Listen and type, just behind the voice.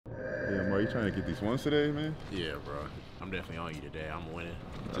you trying to get these ones today, man? Yeah, bro. I'm definitely on you today. I'm winning,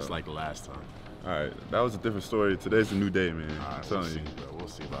 just like the last time. All right, that was a different story. Today's a new day, man. All right, I'm telling you. bro. We'll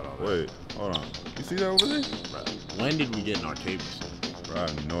see about all that. Wait, hold on. You see that over there? Bro, when did we get in our tables? Bro, I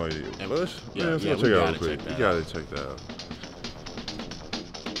have no idea. And Let's yeah, go check we it out gotta real quick. check that You gotta check that out.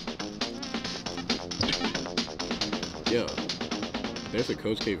 Yo, there's a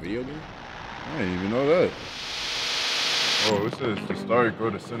Coach K video game? I didn't even know that. Oh, it says to start, go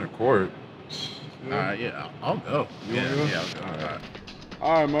to center court. Yeah. Yeah, I'll go. You wanna go? Yeah, I'll go. All right.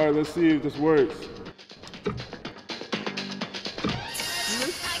 All right, Mark, let's see if this works.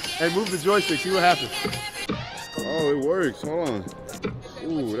 Hey, move the joystick, see what happens. Oh, it works. Hold on.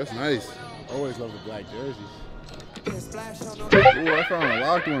 Ooh, that's nice. Always love the black jerseys. Ooh, I found a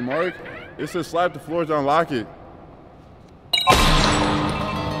locked one, Mark. It says slap the floor to unlock it.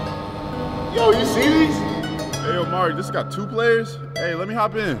 Yo, you see these? Hey, yo, Mark, this got 2 players. Hey, let me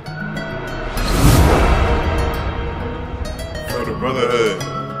hop in. For the Brotherhood.